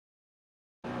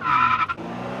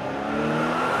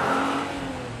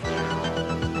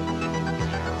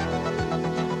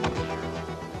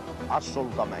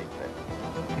hassulta meitä.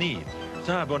 Niin,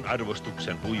 SAAB on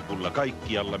arvostuksen huipulla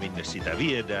kaikkialla, minne sitä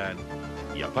viedään,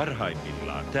 ja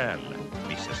parhaimmillaan täällä,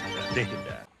 missä sitä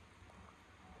tehdään.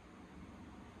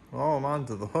 Well, I'm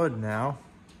onto the hood now.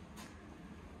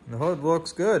 The hood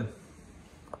looks good.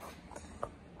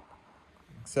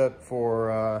 Except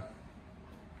for,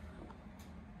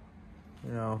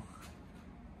 you know,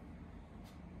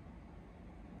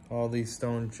 all these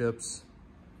stone chips.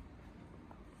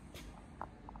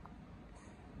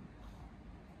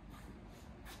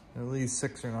 At least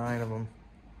 6 or 9 of them.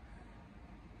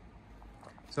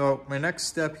 So my next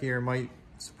step here might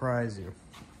surprise you.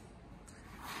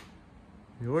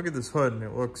 You look at this hood and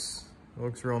it looks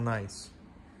real nice.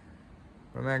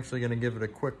 I'm actually going to give it a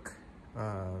quick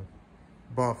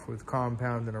buff with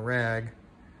compound and a rag,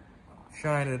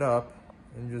 shine it up,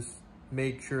 and just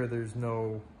make sure there's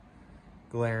no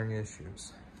glaring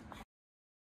issues.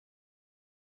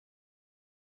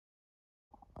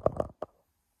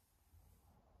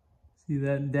 See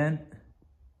that dent?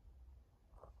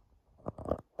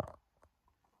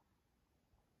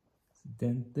 It's a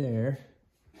dent there.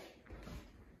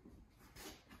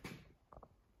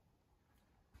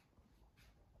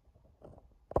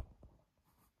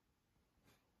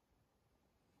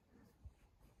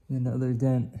 Another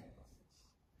dent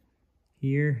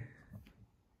here.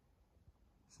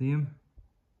 See him?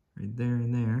 Right there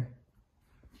and there.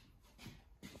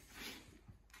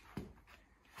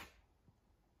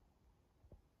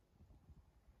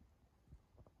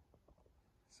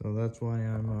 So that's why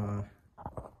I'm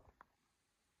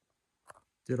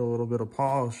did a little bit of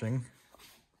polishing.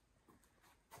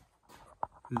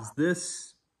 Because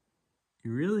this,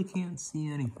 you really can't see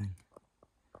anything.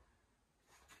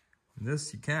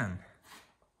 This you can.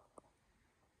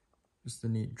 Just a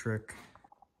neat trick.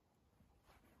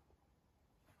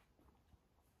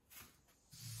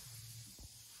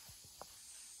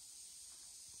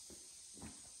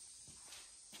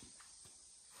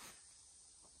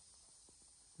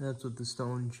 That's what the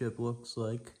stone chip looks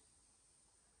like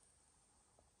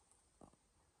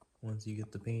once you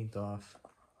get the paint off.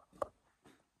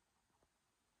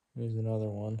 Here's another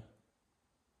one.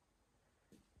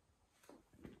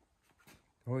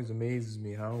 It always amazes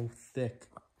me how thick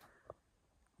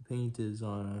the paint is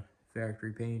on a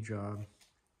factory paint job.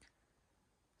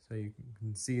 So you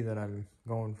can see that I'm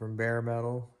going from bare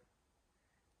metal,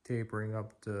 tapering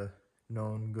up to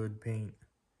known good paint.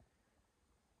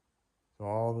 So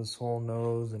all this whole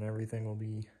nose and everything will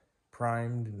be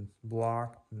primed and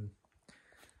blocked, and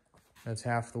that's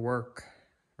half the work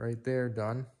right there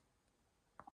done.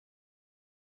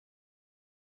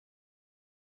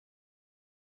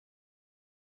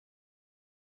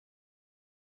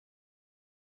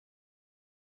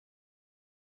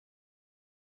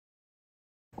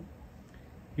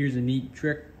 Here's a neat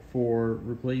trick for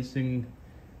replacing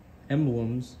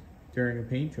emblems during a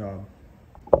paint job.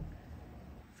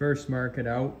 First, mark it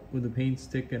out with a paint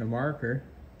stick and a marker.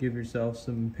 Give yourself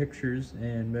some pictures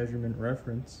and measurement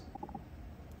reference.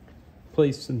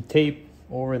 Place some tape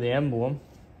over the emblem.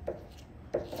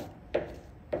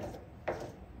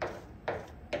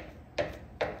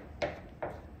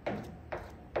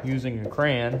 Using a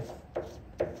crayon,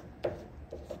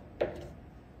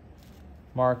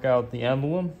 mark out the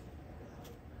emblem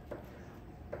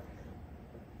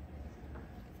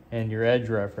and your edge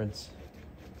reference.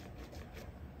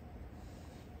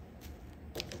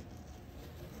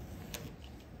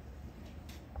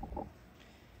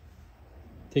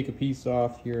 Take a piece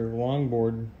off your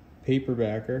longboard paper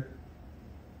backer,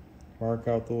 mark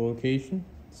out the location,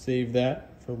 save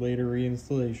that for later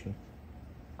reinstallation.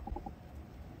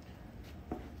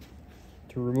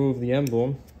 To remove the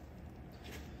emblem,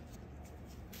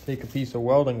 take a piece of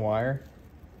welding wire,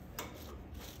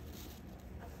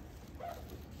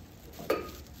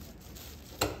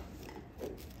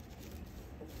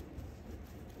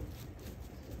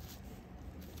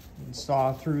 and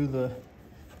saw through the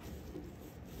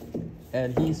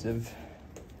adhesive.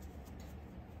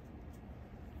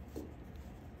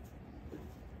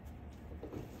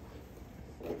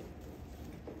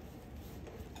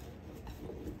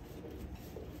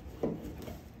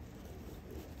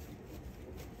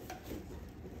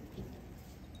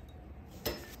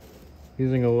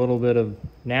 Using a little bit of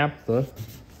naphtha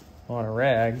on a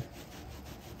rag,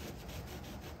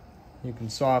 you can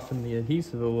soften the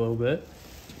adhesive a little bit.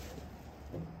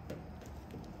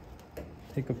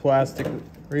 Take a plastic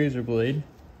razor blade,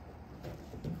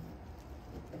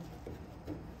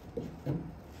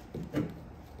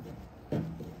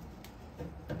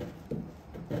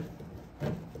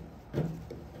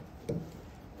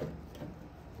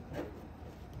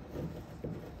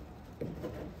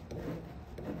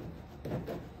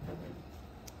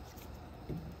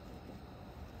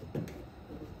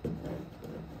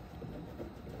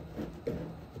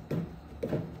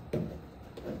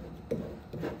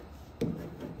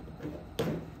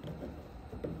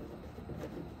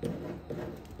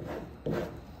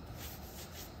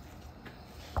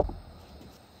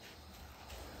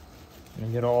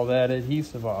 And get all that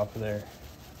adhesive off of there.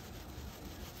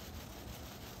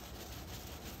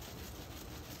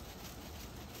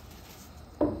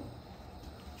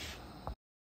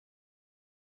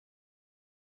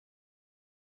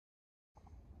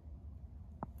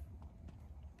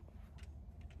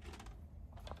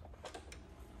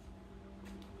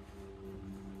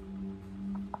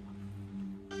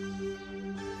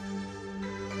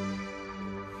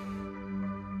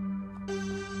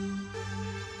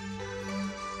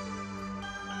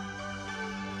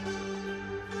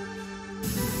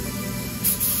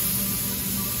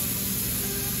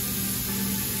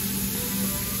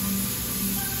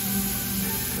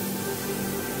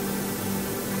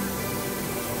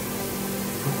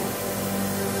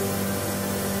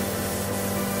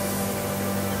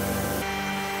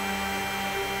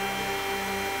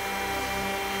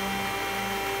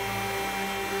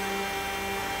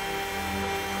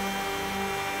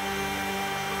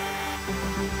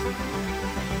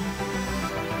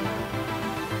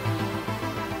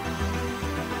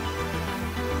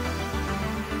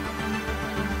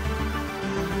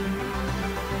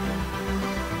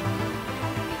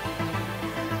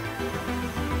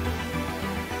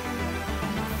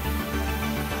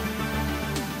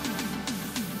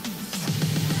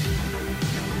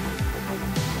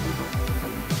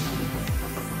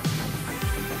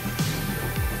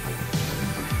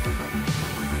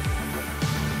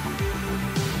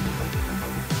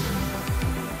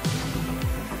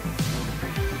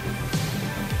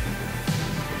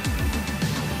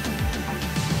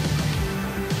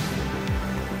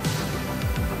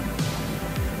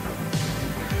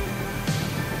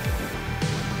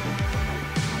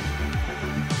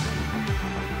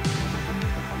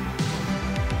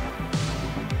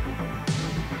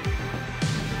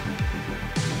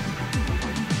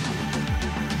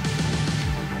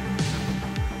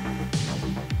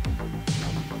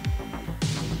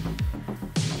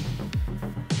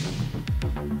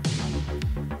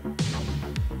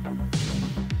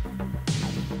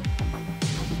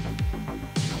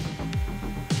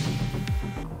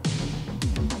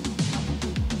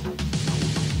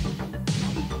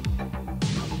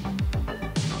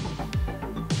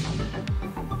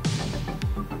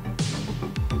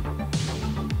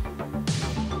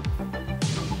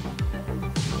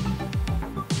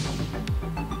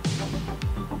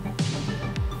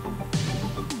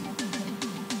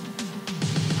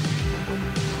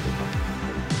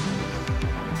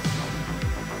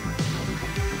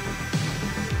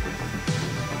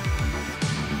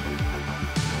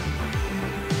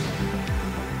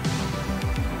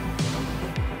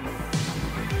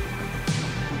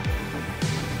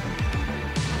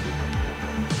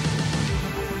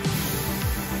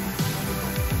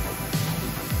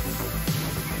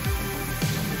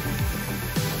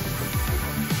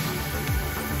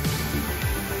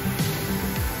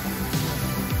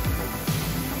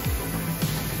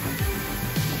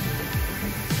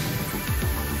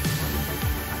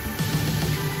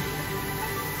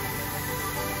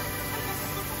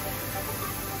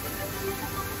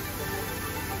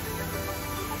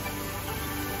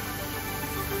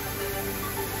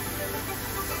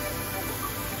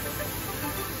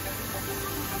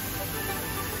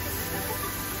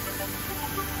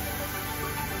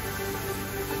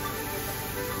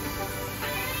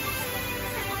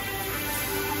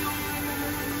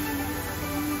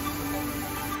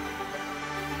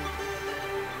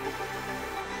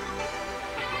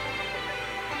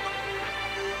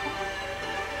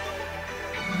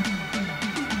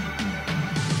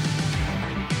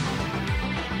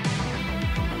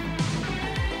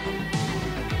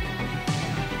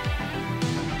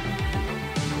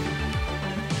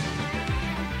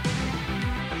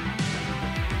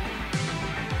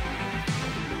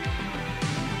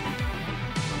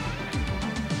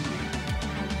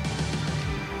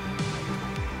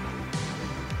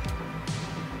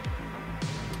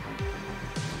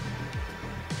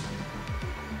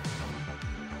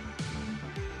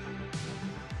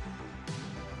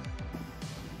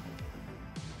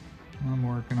 I'm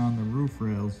working on the roof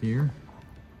rails here.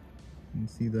 You can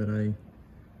see that I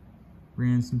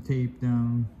ran some tape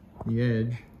down the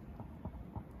edge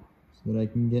so that I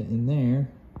can get in there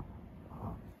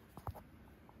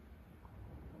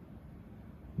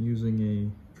using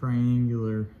a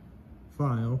triangular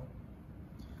file.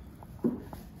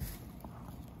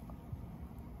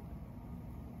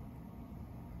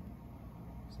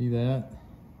 See that?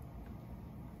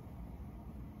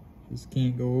 Just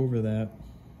can't go over that.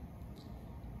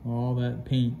 All that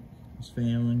paint is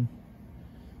failing,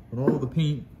 but all the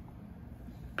paint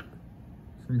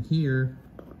from here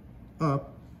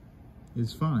up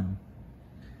is fine.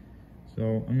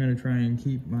 So I'm gonna try and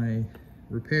keep my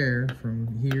repair from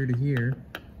here to here.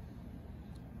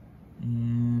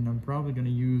 And I'm probably gonna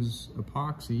use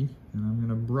epoxy, and I'm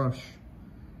gonna brush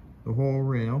the whole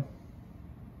rail,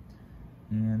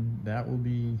 and that will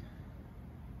be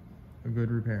a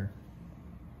good repair.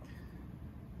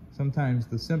 Sometimes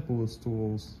the simplest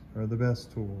tools are the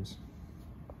best tools.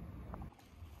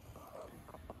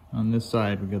 On this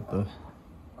side we got the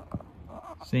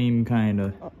same kind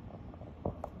of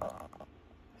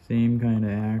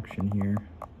action here.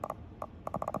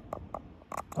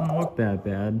 Doesn't look that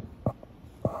bad.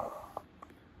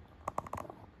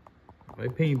 If I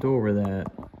paint over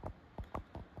that,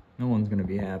 no one's gonna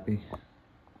be happy.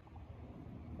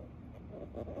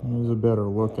 Here's a better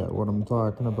look at what I'm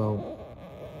talking about.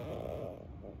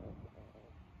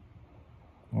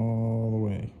 All the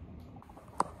way.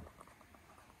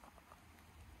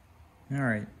 All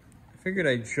right, I figured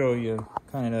I'd show you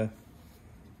kind of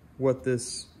what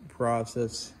this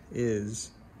process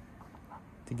is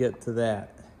to get to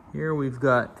that. Here we've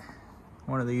got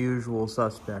one of the usual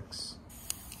suspects.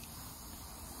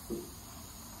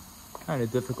 Kind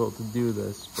of difficult to do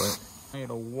this, but I need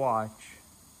to watch.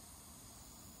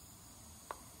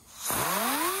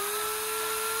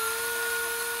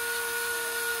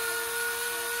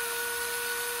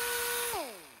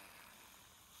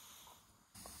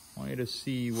 I want you to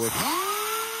see what.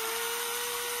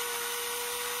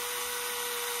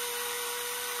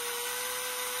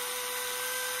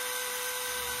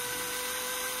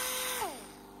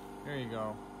 There you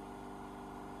go.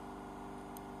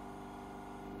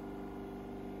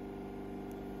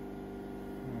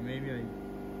 Well, maybe I.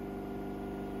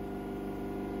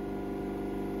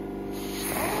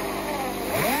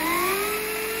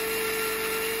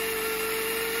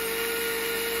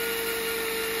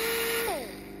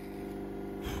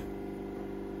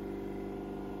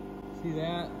 See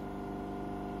that?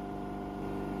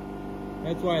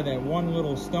 That's why that one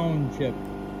little stone chip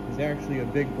is actually a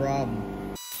big problem.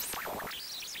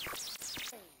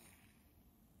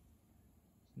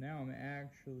 Now I'm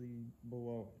actually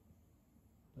below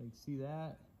it. Like, see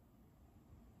that?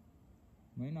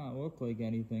 Might not look like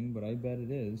anything, but I bet it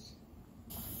is.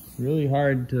 It's really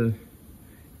hard to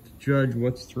judge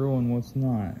what's through and what's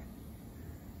not.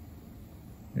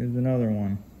 Here's another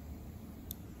one.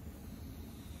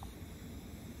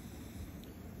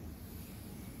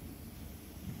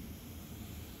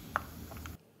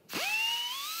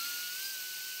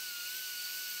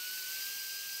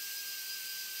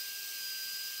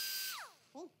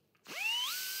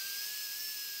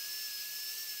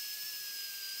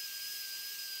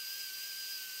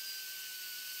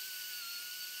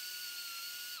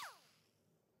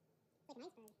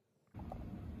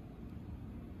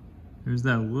 There's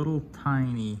that little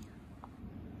tiny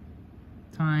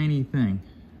thing.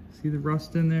 See the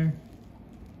rust in there?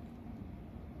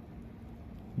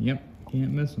 Yep,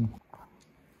 can't miss them.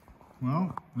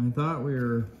 Well, I thought we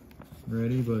were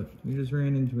ready, but we just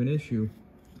ran into an issue.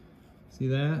 See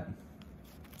that?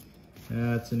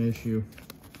 That's an issue.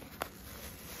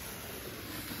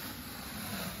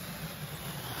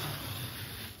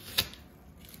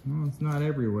 Well, it's not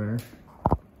everywhere,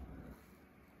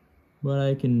 but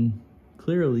I can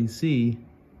clearly see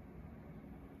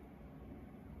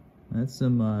that's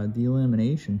some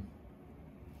delamination.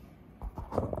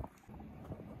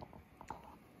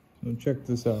 So check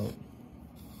this out.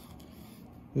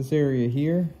 This area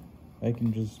here, I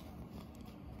can just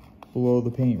blow the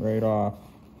paint right off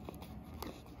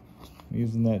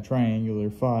using that triangular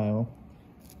file.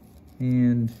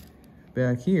 And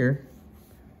back here,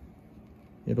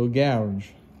 it'll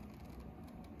gouge.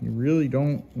 You really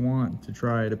don't want to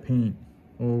try to paint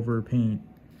over paint.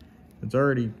 It's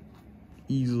already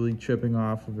easily chipping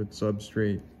off of its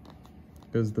substrate,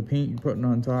 because the paint you're putting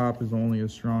on top is only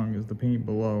as strong as the paint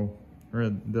below,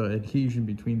 or the adhesion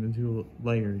between the two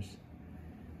layers.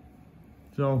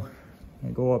 So I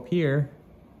go up here,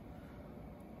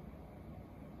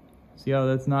 see how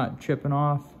that's not chipping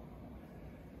off?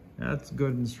 That's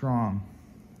good and strong.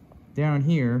 Down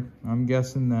here, I'm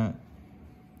guessing that,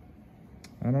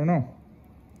 I don't know,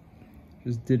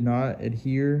 just did not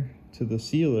adhere to the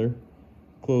sealer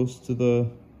close to the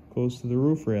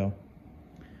roof rail.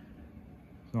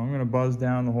 So I'm gonna buzz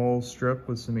down the whole strip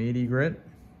with some 80 grit,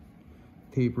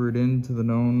 taper it into the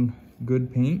known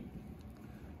good paint,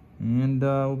 and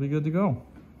we'll be good to go.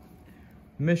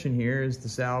 The mission here is to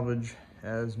salvage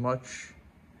as much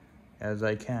as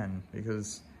I can,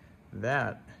 because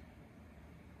that's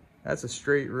a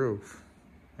straight roof.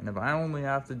 And if I only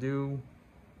have to do,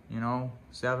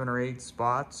 7 or 8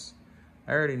 spots,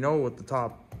 I already know what the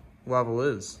top level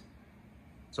is.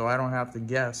 so I don't have to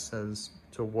guess as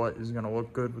to what is gonna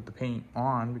look good with the paint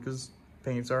on, because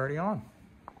paint's already on.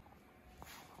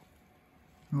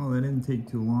 Well, that didn't take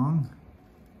too long.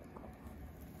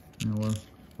 Now,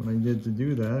 what I did to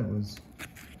do that was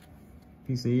a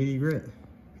piece of 80 grit,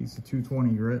 piece of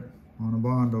 220 grit on a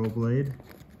Bondo blade,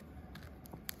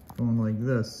 going like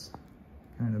this,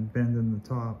 kind of bending the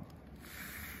top.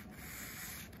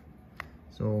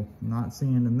 So I'm not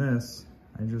sanding this,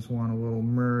 I just want a little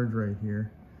merge right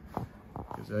here,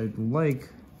 because I'd like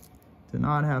to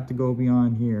not have to go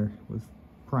beyond here with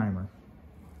primer.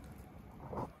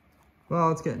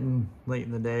 Well, it's getting late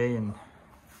in the day, and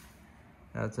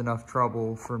that's enough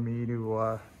trouble for me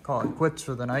to call it quits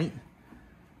for the night.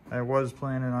 I was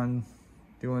planning on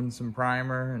doing some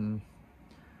primer and,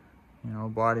 you know,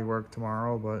 body work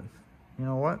tomorrow, but you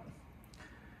know what?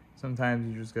 Sometimes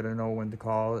you just gotta know when to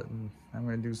call it, and I'm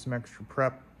gonna do some extra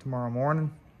prep tomorrow morning,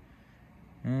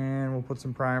 and we'll put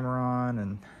some primer on,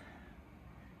 and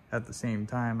at the same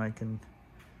time I can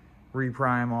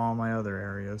reprime all my other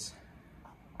areas.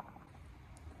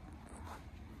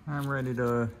 I'm ready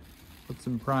to put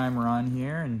some primer on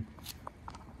here, and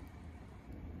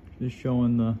just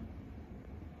showing the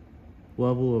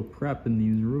level of prep in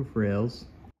these roof rails.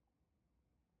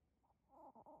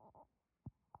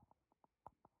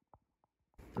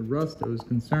 The rust I was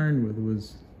concerned with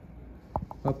was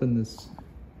up in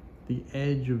the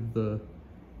edge of the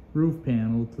roof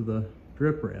panel to the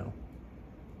drip rail.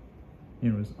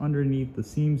 And it was underneath the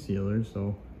seam sealer,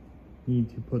 so need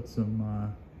to put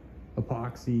some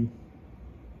epoxy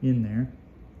in there.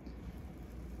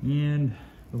 And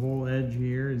the whole edge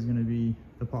here is going to be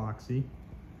epoxy.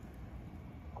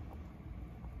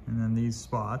 And then these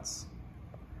spots,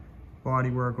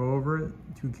 body work over it,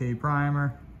 2K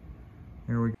primer.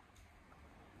 Here we go.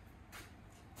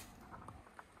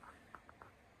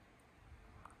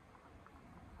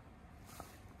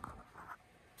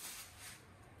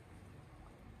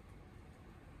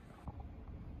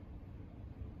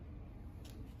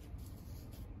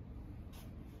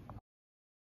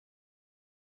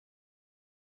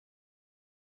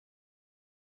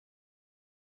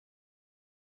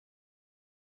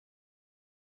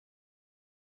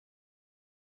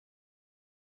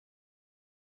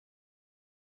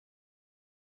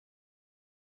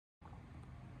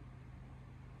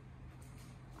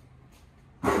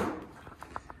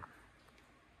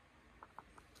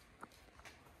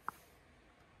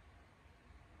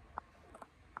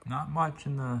 Not much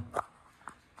in the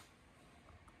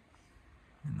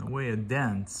way of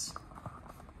dents,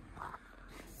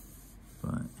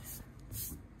 but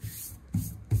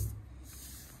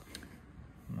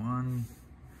 1,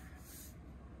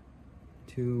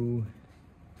 2,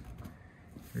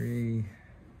 3,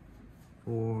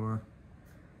 4,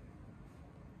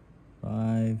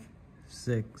 5,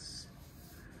 6.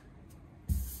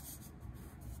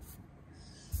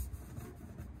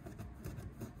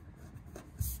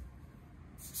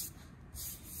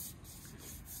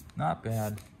 Not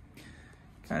bad.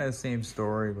 Kind of the same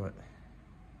story, but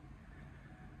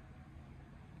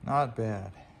not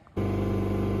bad. Well,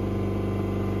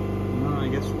 I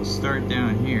guess we'll start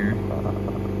down here.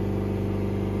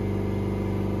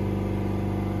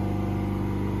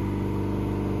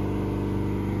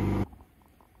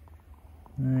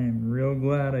 I am real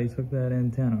glad I took that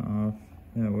antenna off.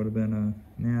 That would have been a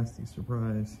nasty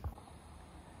surprise.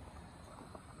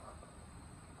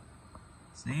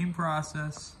 Same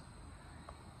process.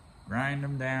 Grind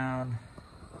them down.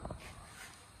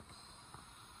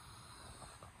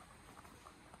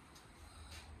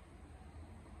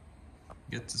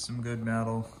 Get to some good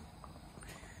metal.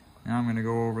 Now I'm going to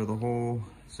go over the whole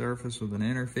surface with an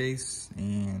interface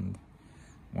and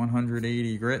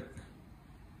 180 grit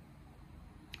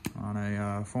on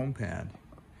a foam pad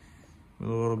with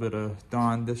a little bit of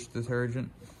Dawn dish detergent,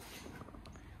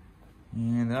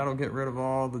 and that'll get rid of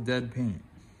all the dead paint.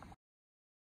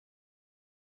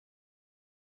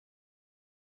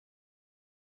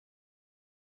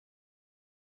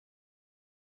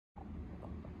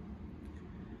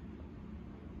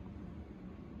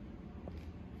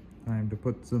 Time to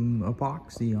put some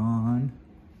epoxy on.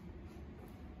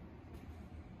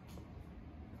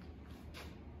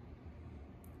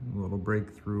 A little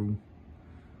breakthrough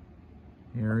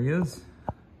areas.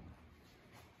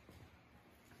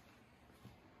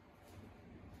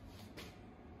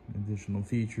 Additional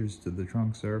features to the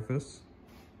trunk surface.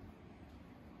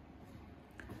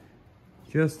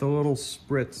 Just a little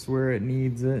spritz where it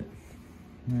needs it.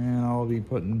 And I'll be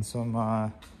putting some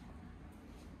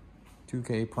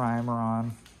 2K primer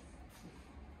on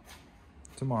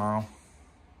tomorrow.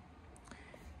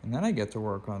 And then I get to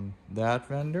work on that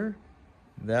fender,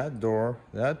 that door,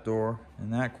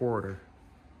 and that quarter.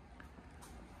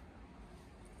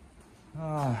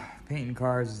 Painting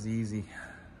cars is easy.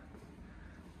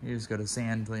 You just gotta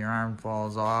sand until your arm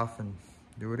falls off and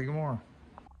do it again more.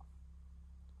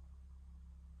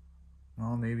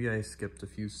 Well, maybe I skipped a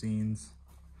few scenes.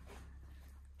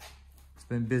 It's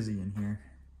been busy in here.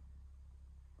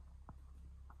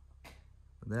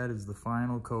 But that is the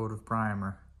final coat of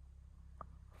primer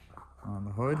on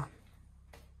the hood.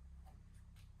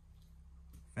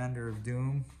 Fender of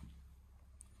doom.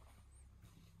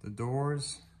 The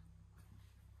doors.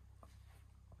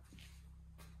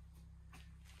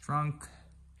 Trunk.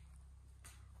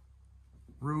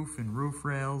 Roof and roof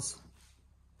rails.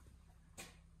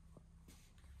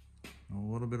 A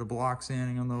little bit of block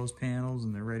sanding on those panels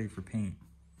and they're ready for paint.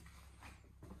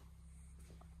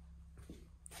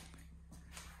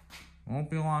 Won't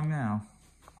be long now.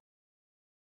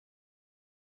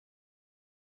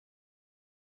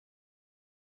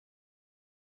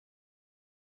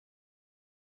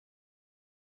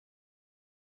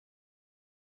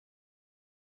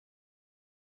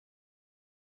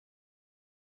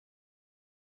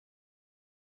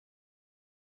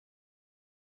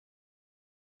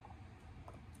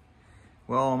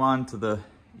 Well, I'm on to the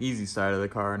easy side of the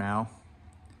car now.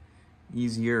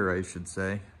 Easier, I should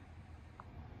say.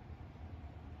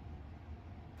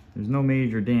 There's no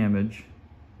major damage.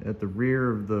 At the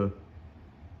rear of the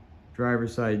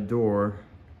driver's side door,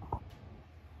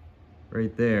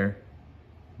 right there,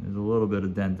 there's a little bit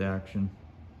of dent action.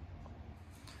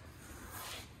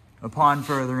 Upon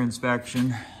further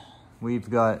inspection, we've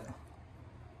got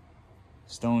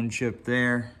stone chip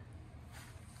there.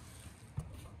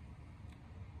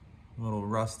 A little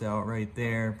rust out right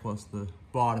there, plus the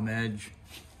bottom edge.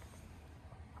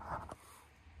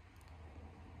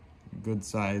 Good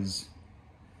size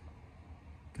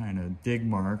kind of dig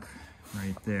mark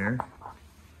right there.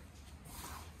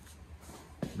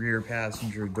 Rear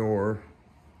passenger door.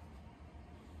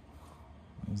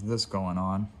 There's this going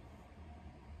on.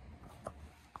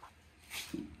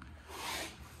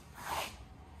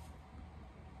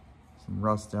 Some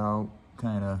rust out,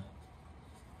 kind of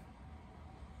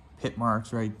pit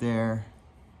marks right there.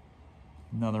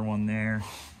 Another one there.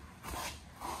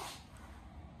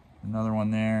 Another one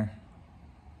there.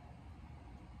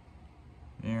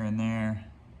 There and there.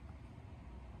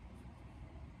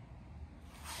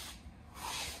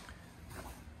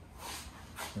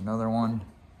 Another one.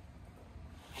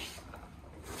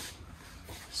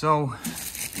 So,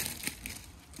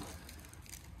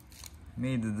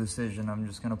 made the decision I'm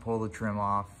just gonna pull the trim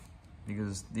off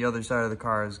because the other side of the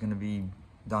car is gonna be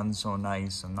done so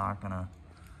nice. I'm not gonna,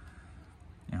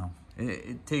 you know,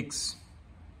 it takes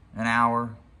an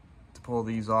hour to pull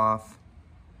these off,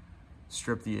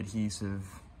 strip the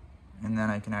adhesive, and then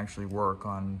I can actually work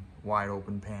on wide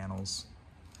open panels.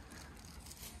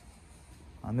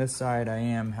 On this side, I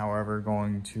am, however,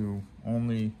 going to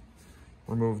only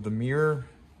remove the mirror,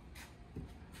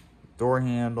 door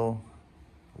handle,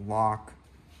 lock.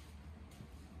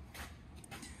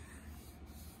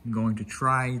 I'm going to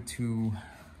try to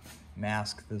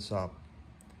mask this up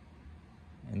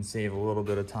and save a little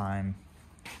bit of time.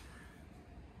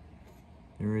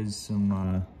 There is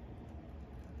some,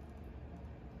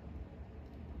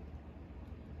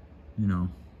 you know.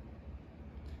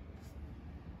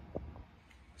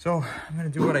 So I'm gonna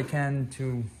do what I can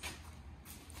to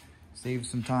save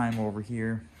some time over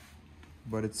here,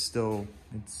 but it's still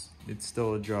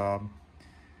a job.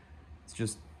 It's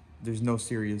just there's no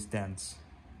serious dents,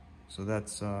 so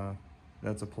that's a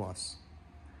plus.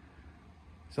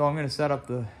 So I'm gonna set up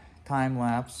the time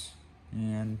lapse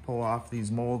and pull off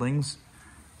these moldings.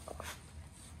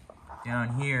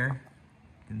 Down here,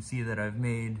 you can see that I've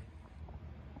made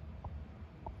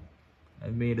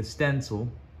a stencil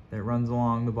that runs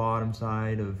along the bottom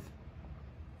side of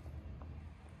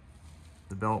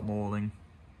the belt molding.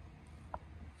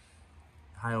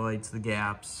 Highlights the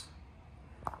gaps.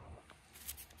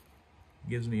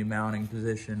 Gives me a mounting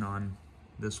position on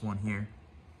this one here.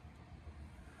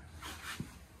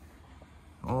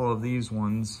 All of these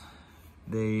ones,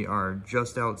 they are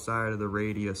just outside of the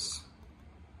radius.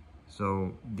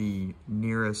 So the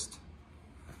nearest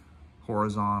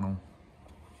horizontal.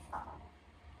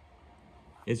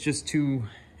 It's just too,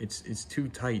 it's too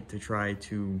tight to try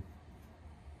to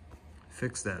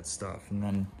fix that stuff. And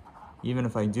then even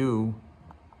if I do,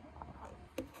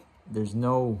 there's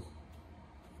no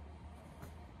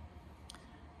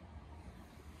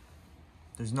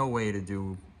way to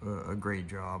do a great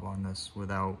job on this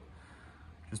without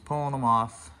just pulling them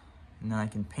off, and then I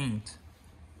can paint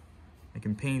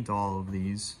all of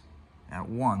these at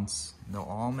once, they'll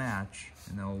all match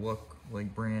and they'll look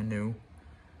like brand new.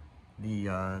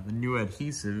 The new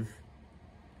adhesive,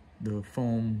 the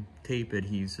foam tape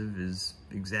adhesive, is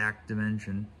exact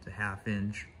dimension to 1/2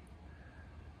 inch.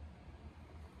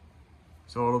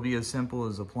 So it'll be as simple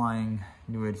as applying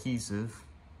new adhesive,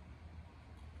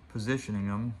 positioning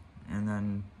them, and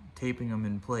then taping them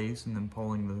in place, and then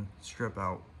pulling the strip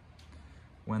out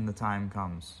when the time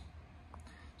comes.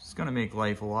 It's gonna make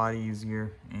life a lot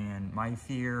easier, and my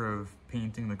fear of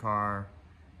painting the car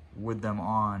with them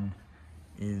on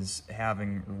is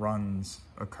having runs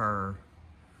occur,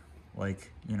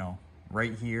 like, you know,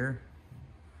 right here,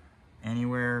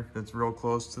 anywhere that's real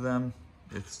close to them.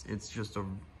 It's just a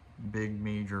big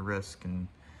major risk, and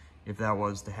if that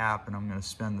was to happen, I'm gonna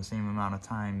spend the same amount of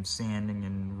time sanding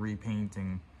and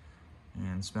repainting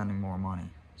and spending more money.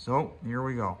 So here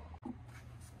we go.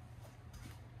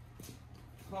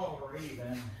 Alrighty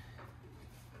then.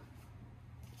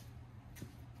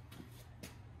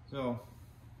 So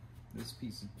this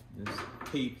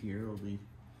tape here will be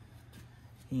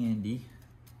handy.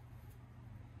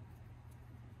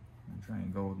 I'm trying to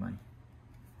go with my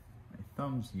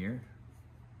thumbs here.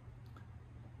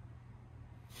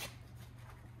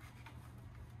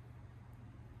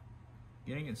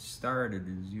 Getting it started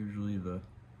is usually the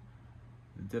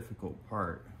difficult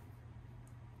part.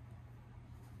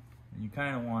 And you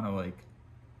kind of want to like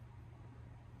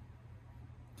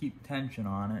keep tension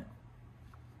on it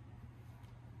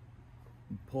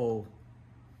and pull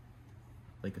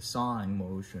like a sawing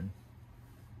motion.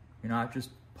 You're not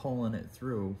just pulling it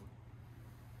through.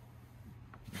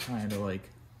 You're kind of like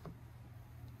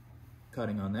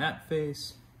cutting on that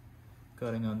face,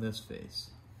 cutting on this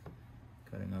face,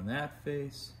 cutting on that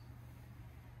face,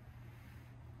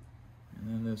 and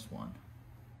then this one.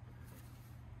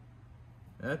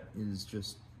 That is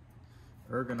just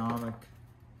ergonomic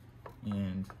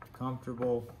and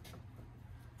comfortable.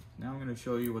 Now I'm going to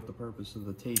show you what the purpose of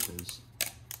the tape is.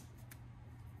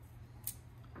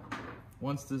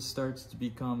 Once this starts to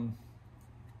become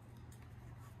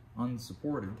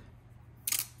unsupported,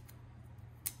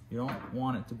 you don't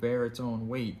want it to bear its own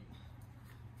weight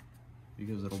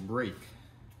because it'll break.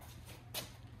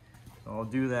 So I'll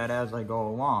do that as I go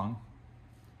along,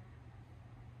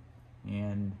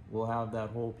 and we'll have that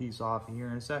whole piece off here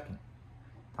in a second.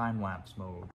 Time-lapse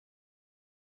mode.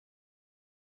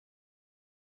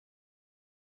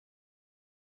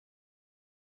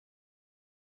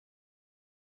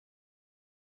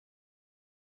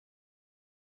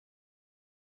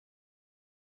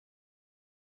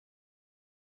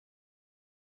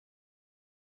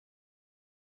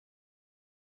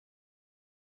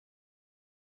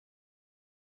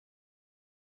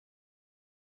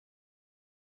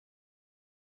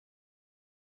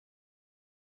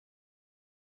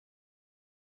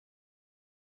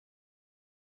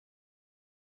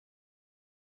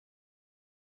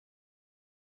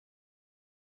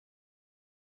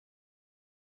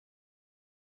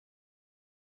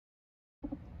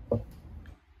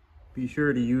 Be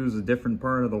sure to use a different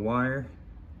part of the wire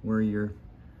where you're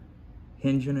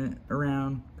hinging it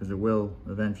around, because it will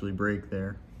eventually break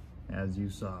there, as you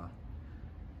saw.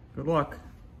 Good luck.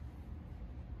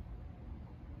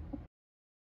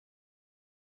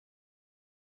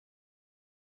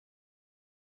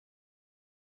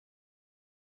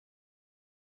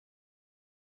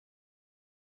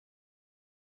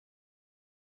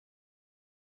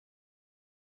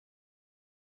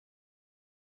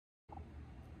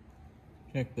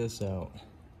 Check this out.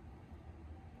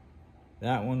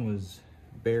 That one was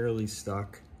barely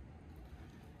stuck.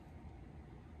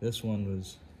 This one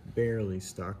was barely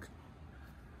stuck.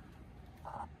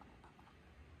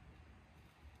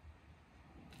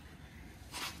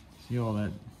 See all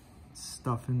that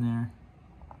stuff in there?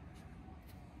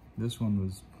 This one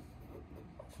was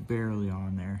barely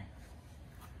on there.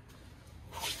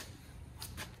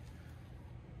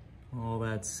 All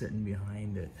that's sitting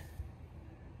behind it.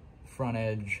 Front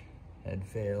edge had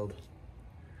failed.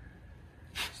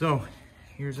 So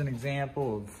here's an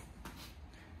example of,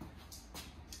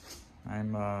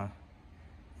 I'm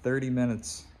 30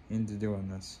 minutes into doing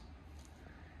this.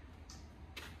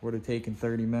 Would have taken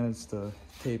 30 minutes to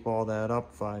tape all that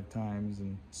up 5 times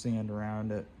and sand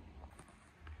around it.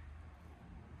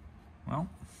 Well,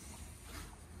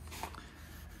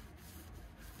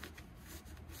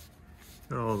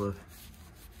 got all the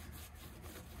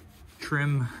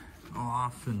trim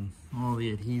off and all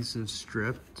the adhesive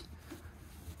stripped.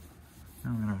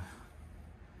 I'm gonna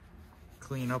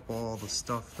clean up all the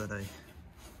stuff that I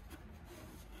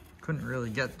couldn't really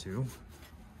get to.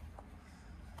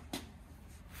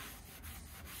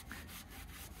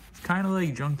 It's kind of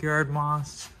like junkyard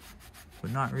moss,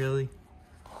 but not really.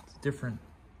 It's different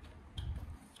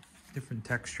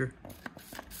texture.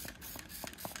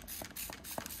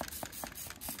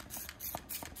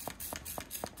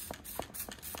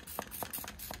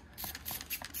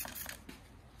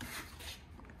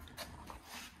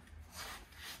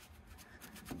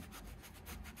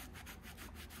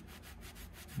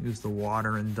 Use the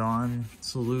water and Dawn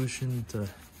solution to,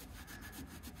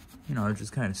 you know,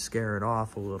 just kind of scare it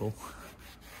off a little.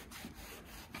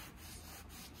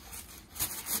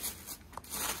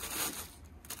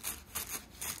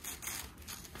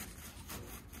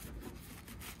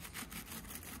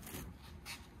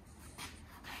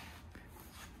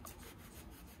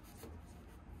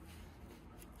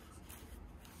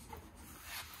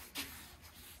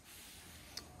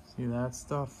 See that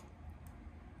stuff?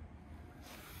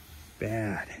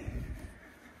 Bad.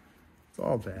 It's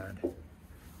all bad.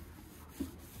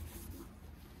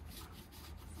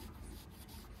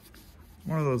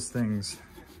 One of those things,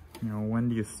 you know, when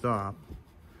do you stop?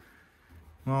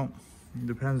 Well, it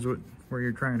depends where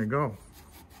you're trying to go.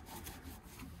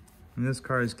 In this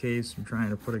car's case, I'm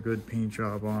trying to put a good paint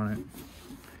job on it.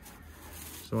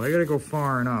 So I gotta go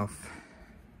far enough.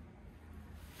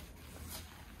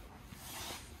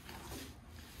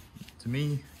 To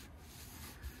me,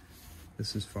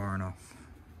 this is far enough.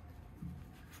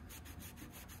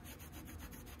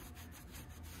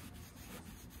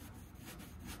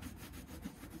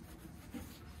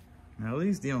 Now at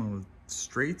least dealing with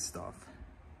straight stuff.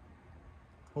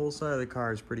 Whole side of the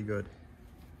car is pretty good.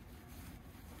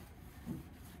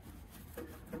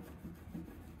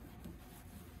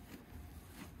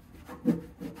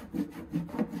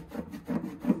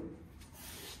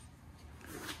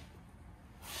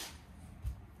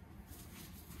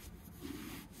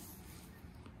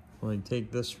 Like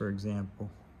take this for example.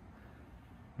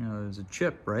 You know, there's a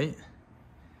chip, right?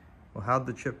 Well, how'd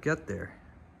the chip get there?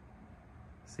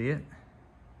 See it?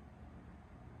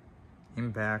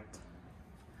 Impact.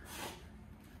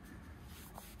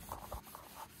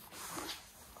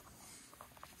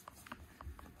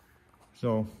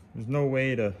 So there's no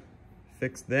way to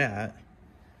fix that.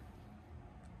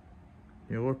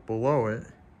 You look below it.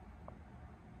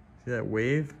 See that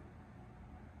wave?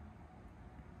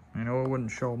 I know it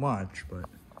wouldn't show much, but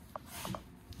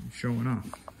it's showing enough.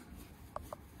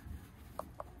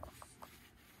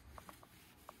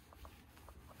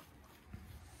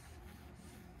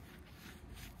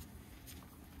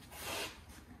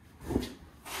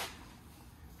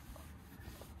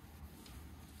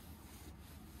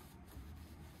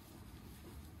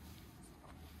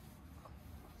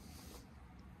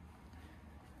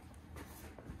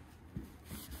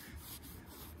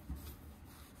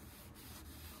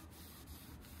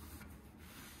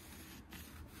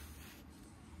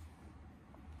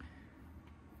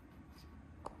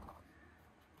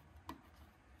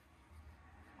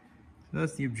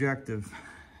 That's the objective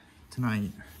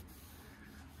tonight,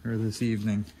 or this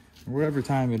evening, or whatever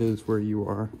time it is where you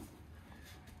are.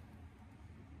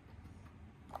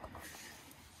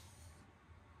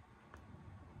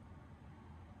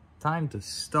 Time to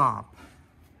stop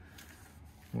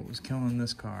what was killing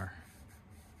this car.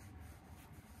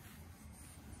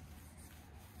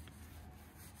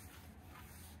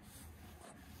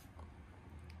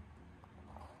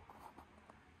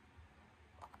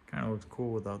 Kind of looks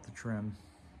cool without the trim.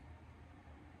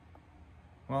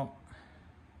 Well,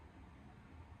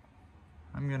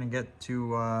 I'm gonna get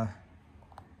to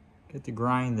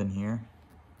grinding here,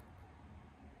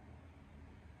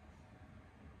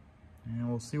 and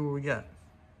we'll see what we get.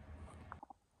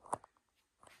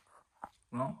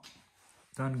 Well,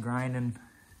 done grinding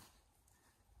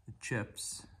the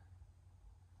chips.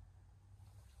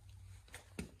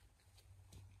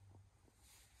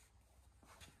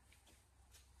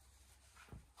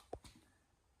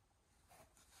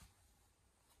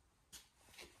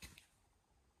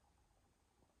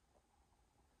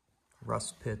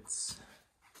 Rust pits.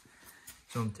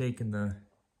 So I'm taking the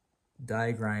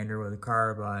die grinder with a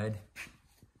carbide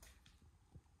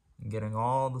and getting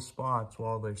all the spots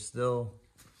while they're still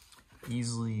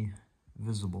easily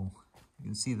visible. You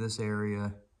can see this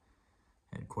area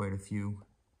had quite a few.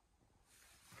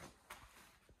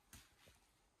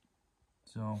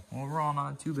 So overall,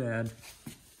 not too bad.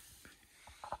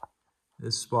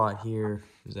 This spot here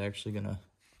is actually gonna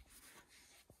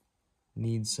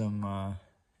need some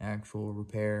actual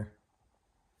repair.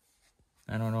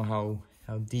 I don't know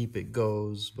how deep it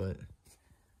goes, but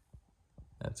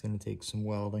that's gonna take some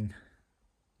welding,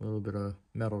 a little bit of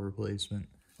metal replacement.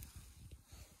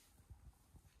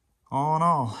 All in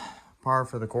all, par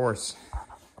for the course.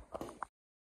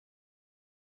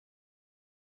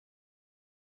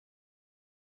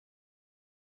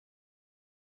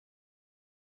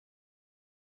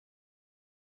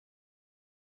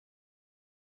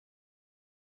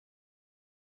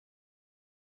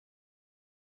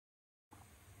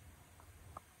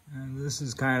 And this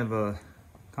is kind of a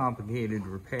complicated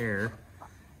repair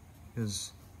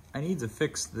because I need to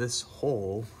fix this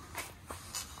hole.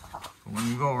 But when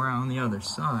you go around the other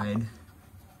side,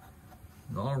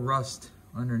 there's all rust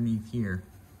underneath here.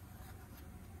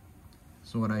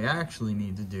 So what I actually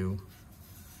need to do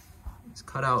is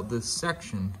cut out this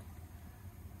section,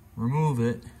 remove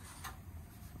it,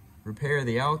 repair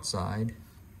the outside,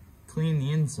 clean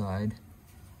the inside,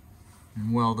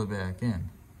 and weld it back in.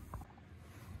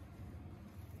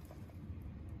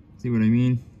 See what I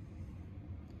mean?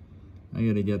 I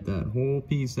gotta get that whole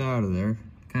piece out of there.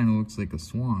 Kind of looks like a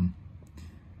swan.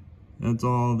 That's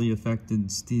all the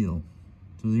affected steel.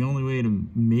 So the only way to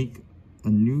make a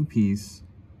new piece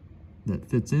that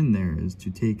fits in there is to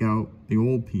take out the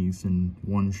old piece in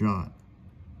one shot.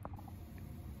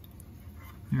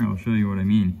 Here, I'll show you what I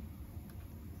mean.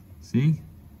 See?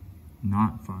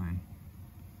 Not fine.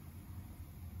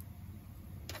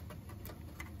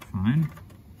 Fine.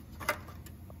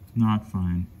 Not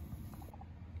fine.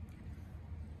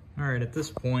 Alright, at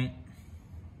this point,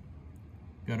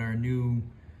 got our new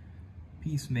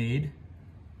piece made.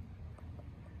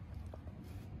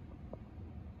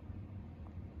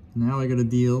 Now I gotta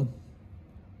deal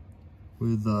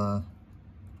with the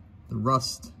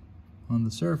rust on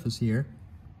the surface here.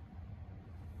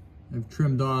 I've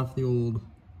trimmed off the old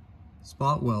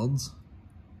spot welds,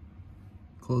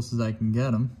 close as I can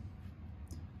get them.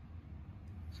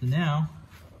 So now,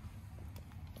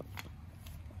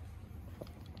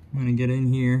 I'm gonna get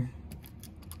in here,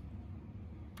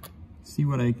 see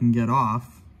what I can get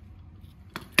off,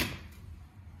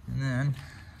 and then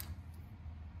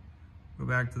go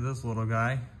back to this little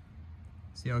guy,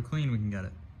 see how clean we can get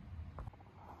it.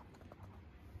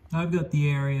 I've got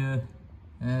the area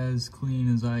as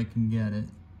clean as I can get it,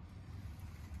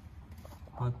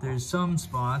 but there's some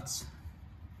spots,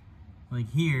 like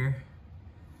here,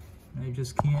 I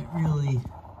just can't really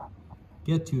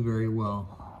get to very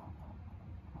well.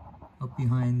 Up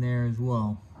behind there as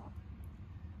well.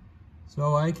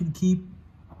 So I could keep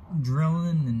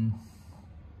drilling and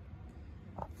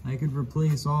I could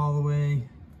replace all the way,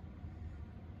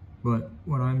 but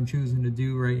what I'm choosing to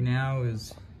do right now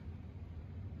is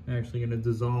I'm actually going to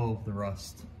dissolve the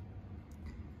rust.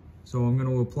 So I'm going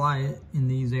to apply it in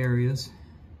these areas,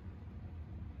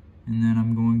 and then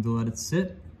I'm going to let it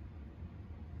sit,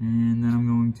 and then I'm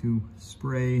going to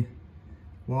spray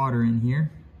water in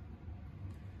here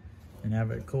and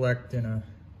have it collect in a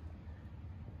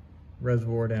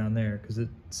reservoir down there because it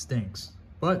stinks,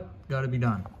 but got to be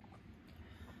done.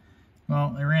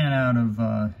 Well, I ran out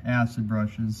of acid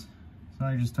brushes, so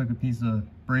I just took a piece of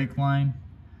brake line,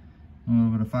 a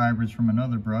little bit of fibers from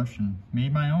another brush, and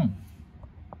made my own.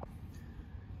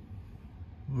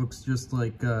 Looks just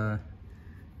like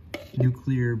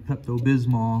nuclear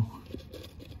Pepto-Bismol.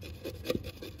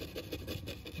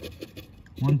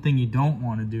 One thing you don't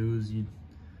want to do is you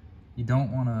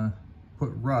don't want to put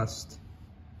rust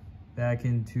back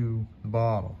into the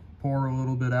bottle. Pour a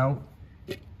little bit out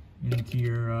into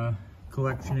your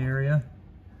collection area.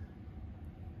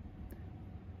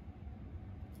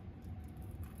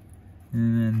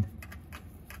 And then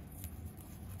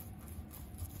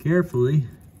carefully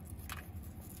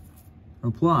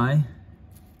apply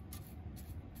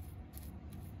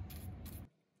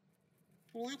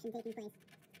the reaction taking place.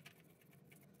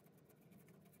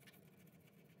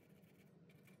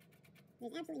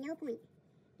 There's absolutely no point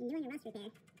in doing a rust repair.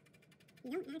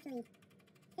 You don't actually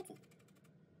fix it.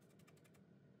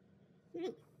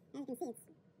 Alright, as you can see, it's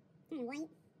turning white,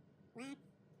 black,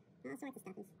 all sorts of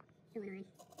stuff is going on.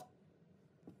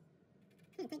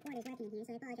 Kind of tight quarters working in here,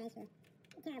 so I apologize for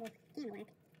the terrible camera work.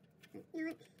 But you know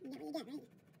what? You get what you get, right?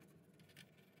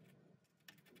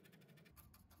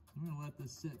 I'm going to let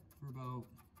this sit for about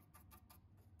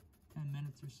 10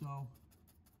 minutes or so,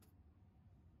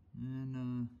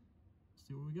 and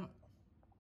see what we got.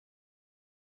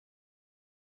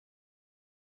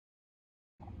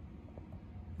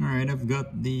 Alright, I've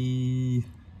got the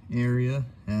area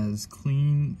as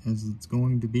clean as it's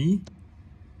going to be.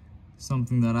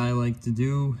 Something that I like to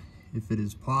do, if it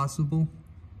is possible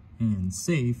and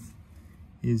safe,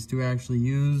 is to actually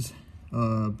use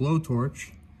a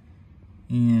blowtorch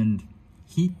and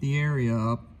heat the area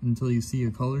up until you see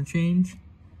a color change,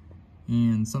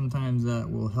 and sometimes that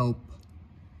will help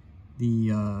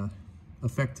the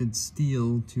affected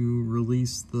steel to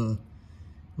release the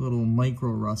little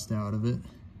micro rust out of it.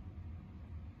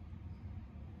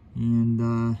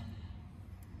 And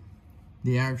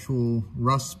the actual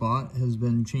rust spot has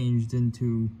been changed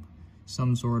into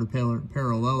some sort of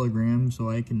parallelogram, so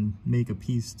I can make a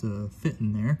piece to fit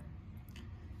in there.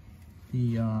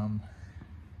 The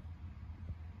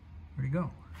Where'd he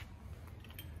go?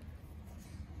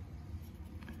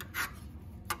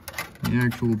 The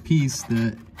actual piece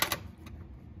that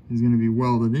is going to be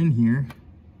welded in here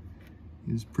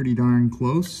is pretty darn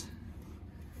close.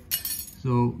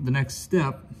 So the next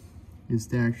step is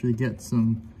to actually get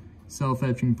some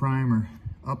self-etching primer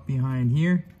up behind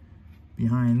here,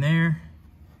 behind there,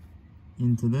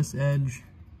 into this edge.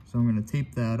 So I'm going to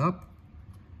tape that up,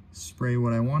 spray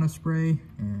what I want to spray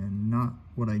and not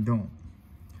what I don't.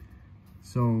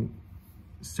 So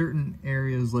certain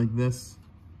areas like this,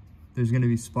 there's going to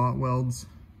be spot welds,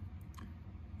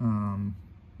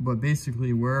 but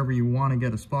basically wherever you want to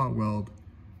get a spot weld,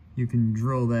 you can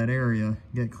drill that area,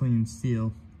 get clean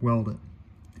steel, weld it.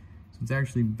 So it's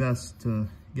actually best to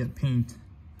get paint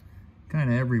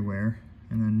kind of everywhere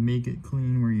and then make it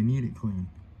clean where you need it clean.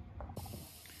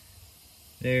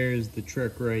 There's the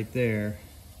trick right there.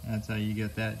 That's how you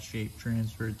get that shape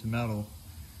transferred to metal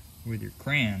with your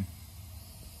crayon.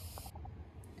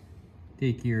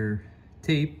 Take your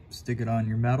tape, stick it on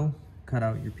your metal, cut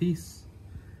out your piece,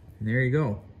 and there you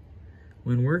go.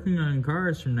 When working on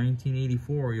cars from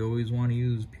 1984, you always want to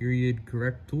use period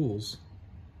correct tools.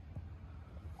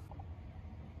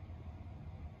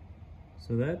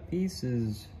 So that piece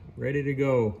is ready to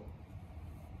go.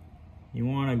 You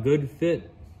want a good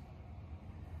fit.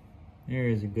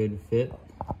 There's a good fit.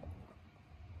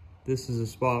 This is a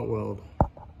spot weld,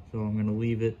 so I'm going to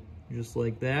leave it just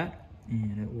like that,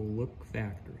 and it will look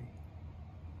factory.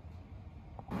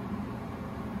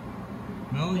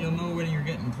 Well, you'll know when you're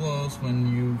getting close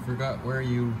when you forgot where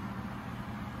you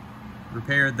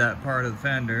repaired that part of the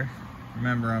fender.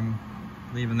 Remember, I'm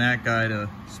leaving that guy to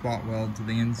spot weld to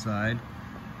the inside.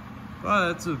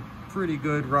 But it's a pretty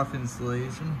good rough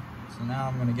installation. So now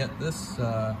I'm going to get this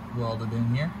welded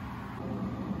in here.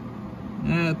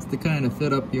 That's the kind of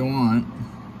fit up you want.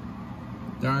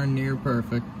 Darn near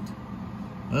perfect.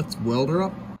 Let's weld her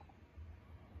up.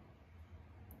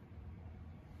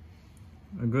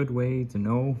 A good way to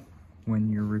know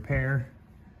when your repair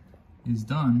is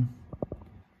done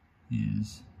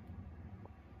is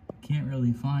you can't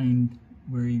really find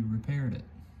where you repaired it.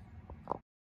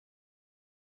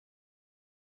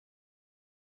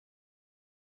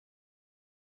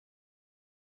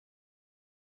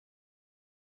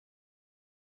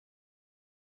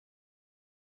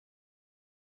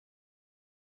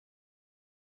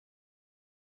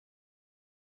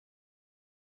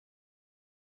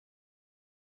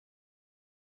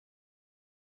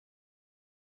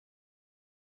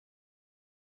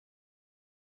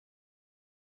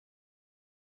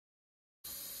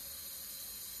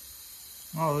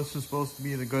 Oh, this was supposed to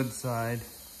be the good side,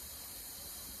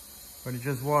 but it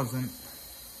just wasn't.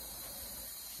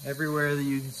 Everywhere that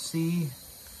you see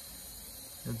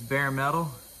it's bare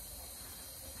metal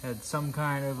had some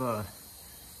kind of a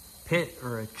pit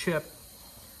or a chip.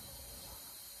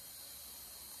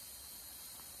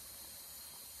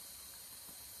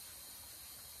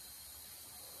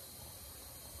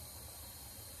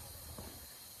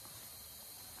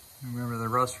 Remember the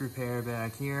rust repair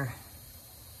back here.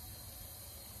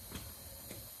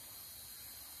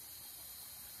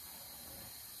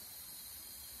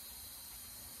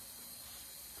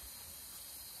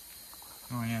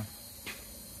 Oh yeah.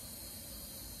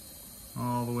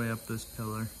 All the way up this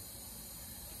pillar.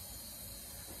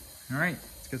 All right,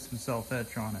 let's get some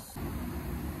self-etch on it.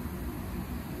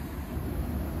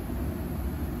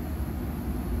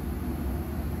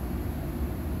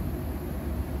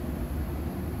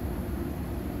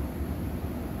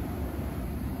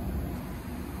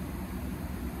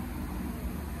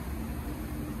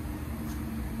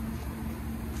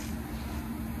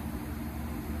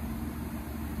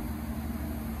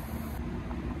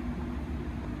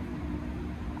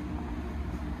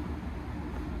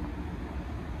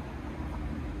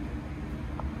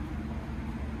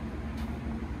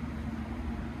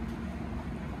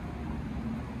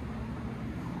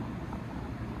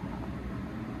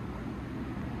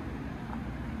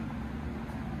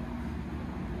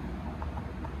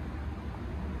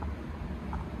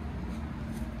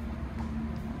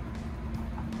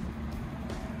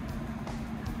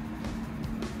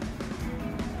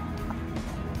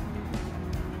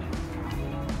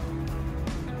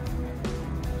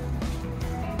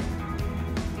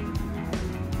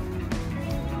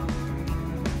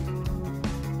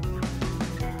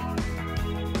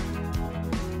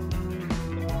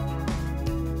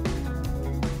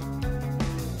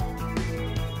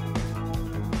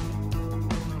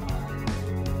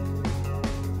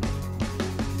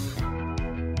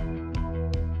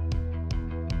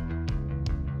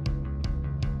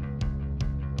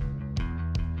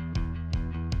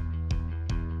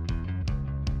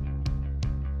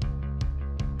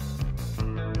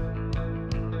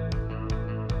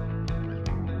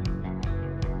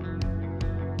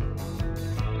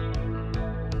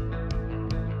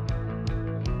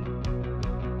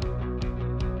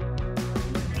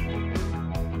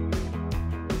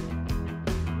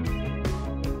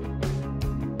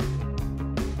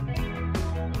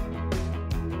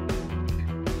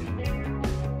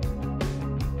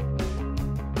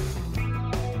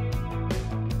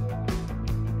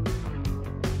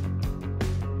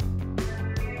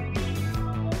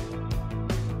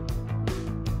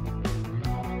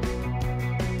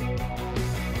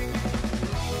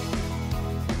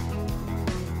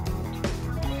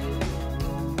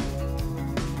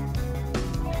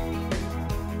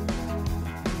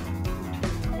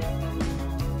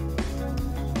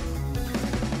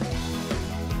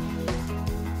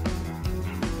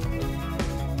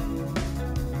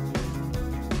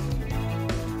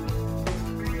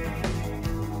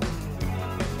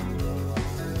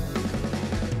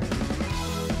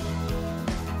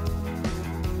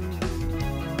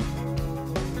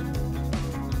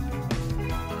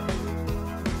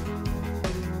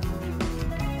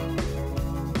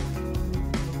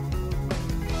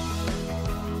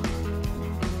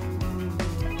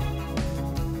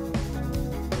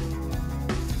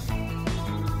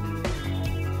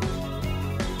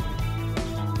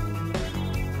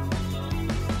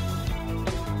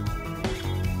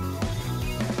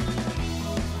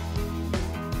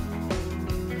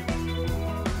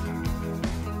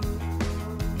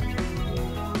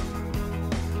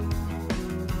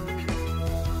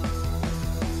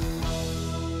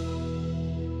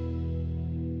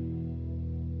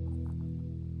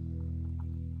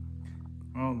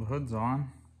 Well, the hood's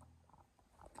on.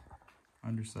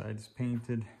 Underside's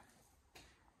painted.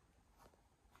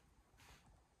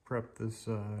 Prepped this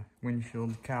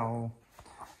windshield cowl.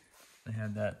 They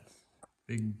had that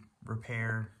big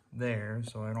repair there,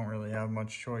 so I don't really have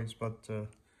much choice but to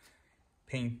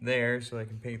paint there so I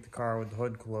can paint the car with the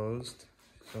hood closed.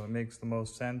 So it makes the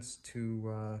most sense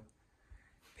to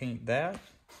paint that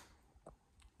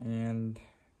and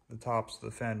the tops of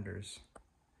the fenders.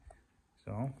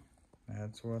 So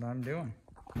that's what I'm doing.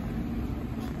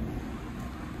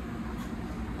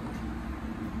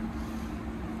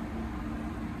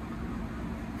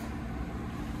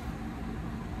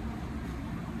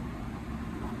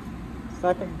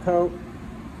 Second coat.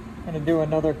 Gonna do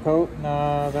another coat in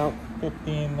about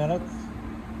 15 minutes.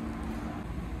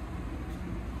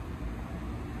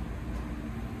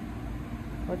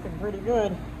 Looking pretty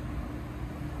good.